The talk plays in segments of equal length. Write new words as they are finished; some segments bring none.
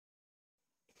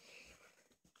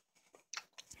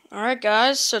Alright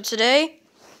guys, so today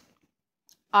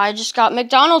I just got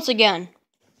McDonald's again.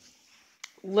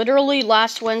 Literally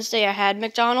last Wednesday I had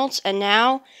McDonald's, and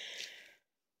now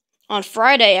on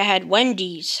Friday I had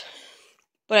Wendy's.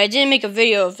 But I didn't make a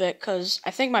video of it because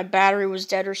I think my battery was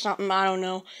dead or something, I don't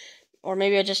know. Or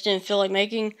maybe I just didn't feel like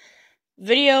making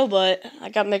video, but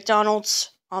I got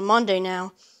McDonald's on Monday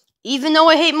now. Even though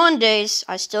I hate Mondays,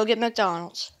 I still get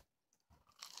McDonald's.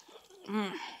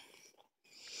 Mmm.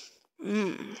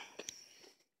 Mmm.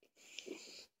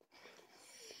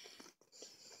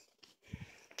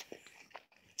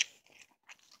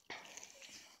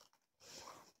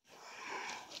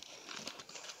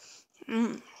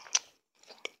 Mmm.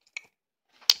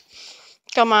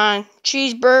 Got my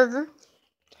cheeseburger.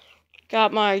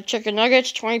 Got my chicken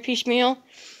nuggets, 20-piece meal.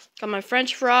 Got my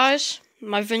french fries,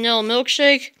 my vanilla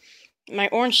milkshake, my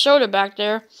orange soda back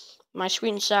there, my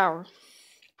sweet and sour.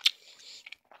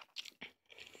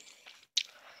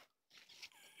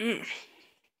 Mm.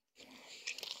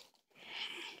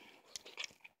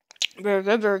 Very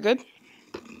good, very good.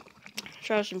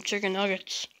 Try some chicken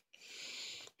nuggets.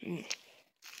 Mm.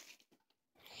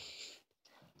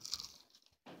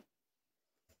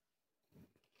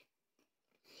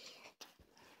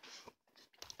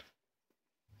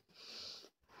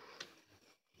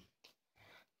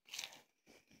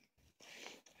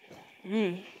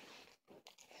 Mm.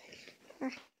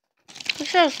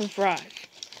 Let's try some fries.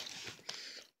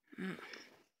 Mm.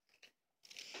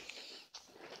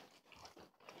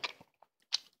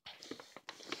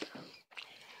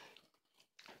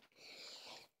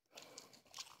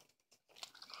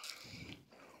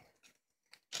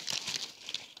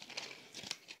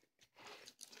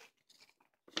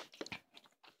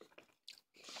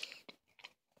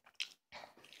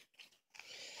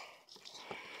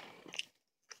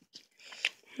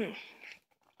 Mm.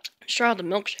 Let's try the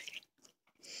milkshake.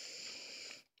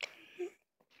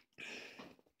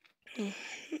 Mm.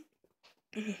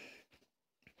 Mm.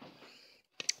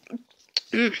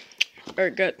 Mm.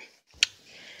 Very good.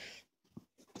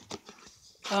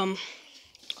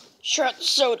 Try the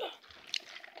soda.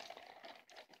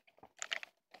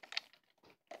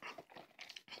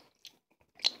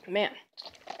 Man,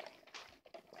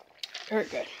 very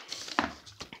good.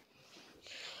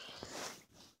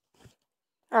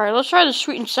 Alright, let's try the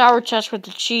sweet and sour test with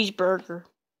the cheeseburger.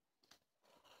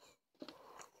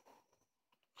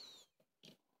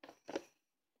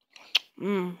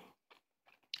 Mmm.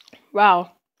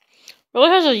 Wow. Really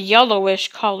has a yellowish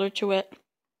color to it.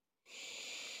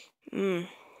 Mmm.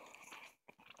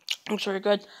 Looks very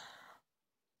good.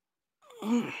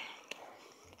 Mmm.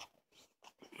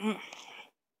 Mm.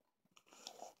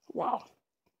 Wow.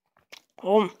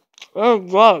 Oh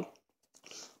good.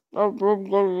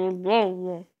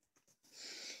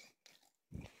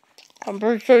 I'm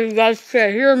pretty sure you guys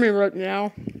can't hear me right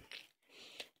now.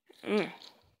 Mm.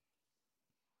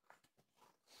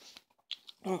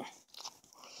 Mm.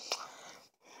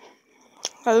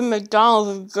 I think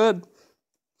McDonald's is good.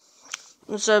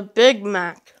 It's a Big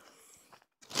Mac.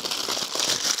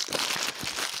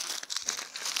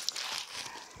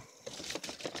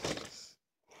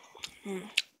 Mm.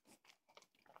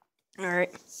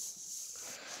 Alright.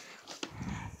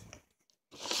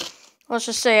 Let's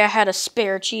just say I had a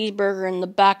spare cheeseburger in the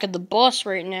back of the bus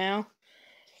right now.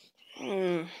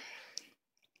 Mm.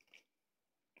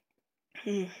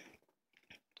 Mm.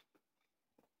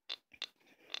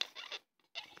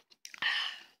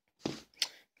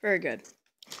 Very good.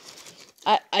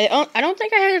 I don't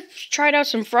think I have tried out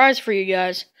some fries for you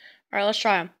guys. Alright, let's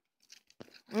try them.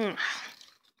 Mm.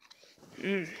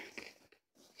 Mm.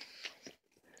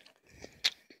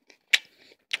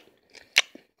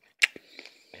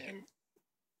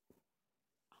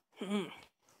 Mm.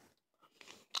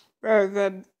 Very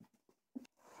good.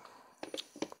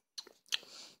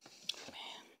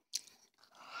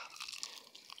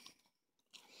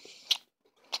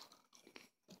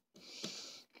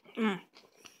 Mm.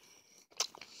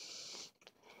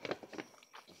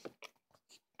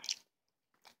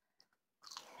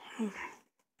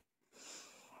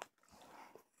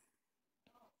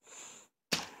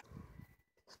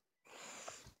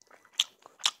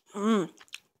 Mm.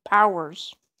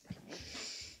 Powers.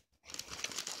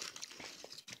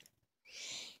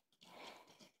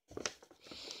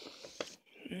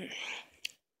 Mm.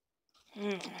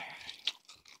 Mm.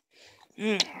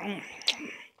 Mm.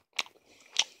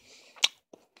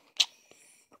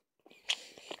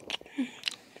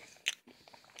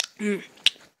 Mm.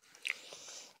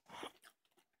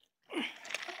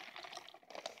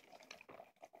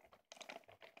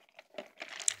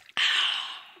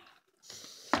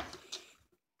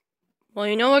 Well,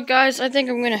 you know what, guys? I think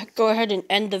I'm gonna go ahead and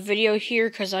end the video here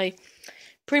because I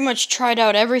pretty much tried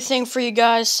out everything for you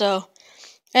guys. So,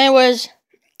 anyways,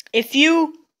 if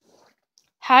you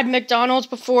had McDonald's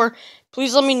before,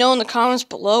 please let me know in the comments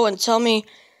below and tell me,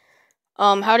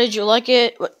 how did you like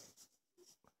it? What?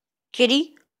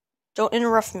 Kitty, don't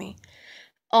interrupt me.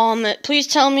 Please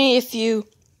tell me if you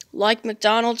like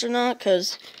McDonald's or not,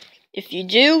 because if you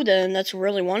do, then that's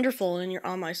really wonderful and you're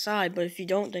on my side, but if you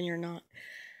don't, then you're not.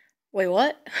 Wait,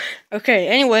 what? Okay,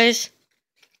 anyways,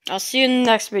 I'll see you in the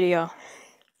next video.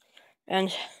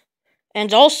 And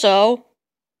also,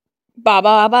 bye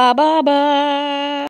bye bye bye bye.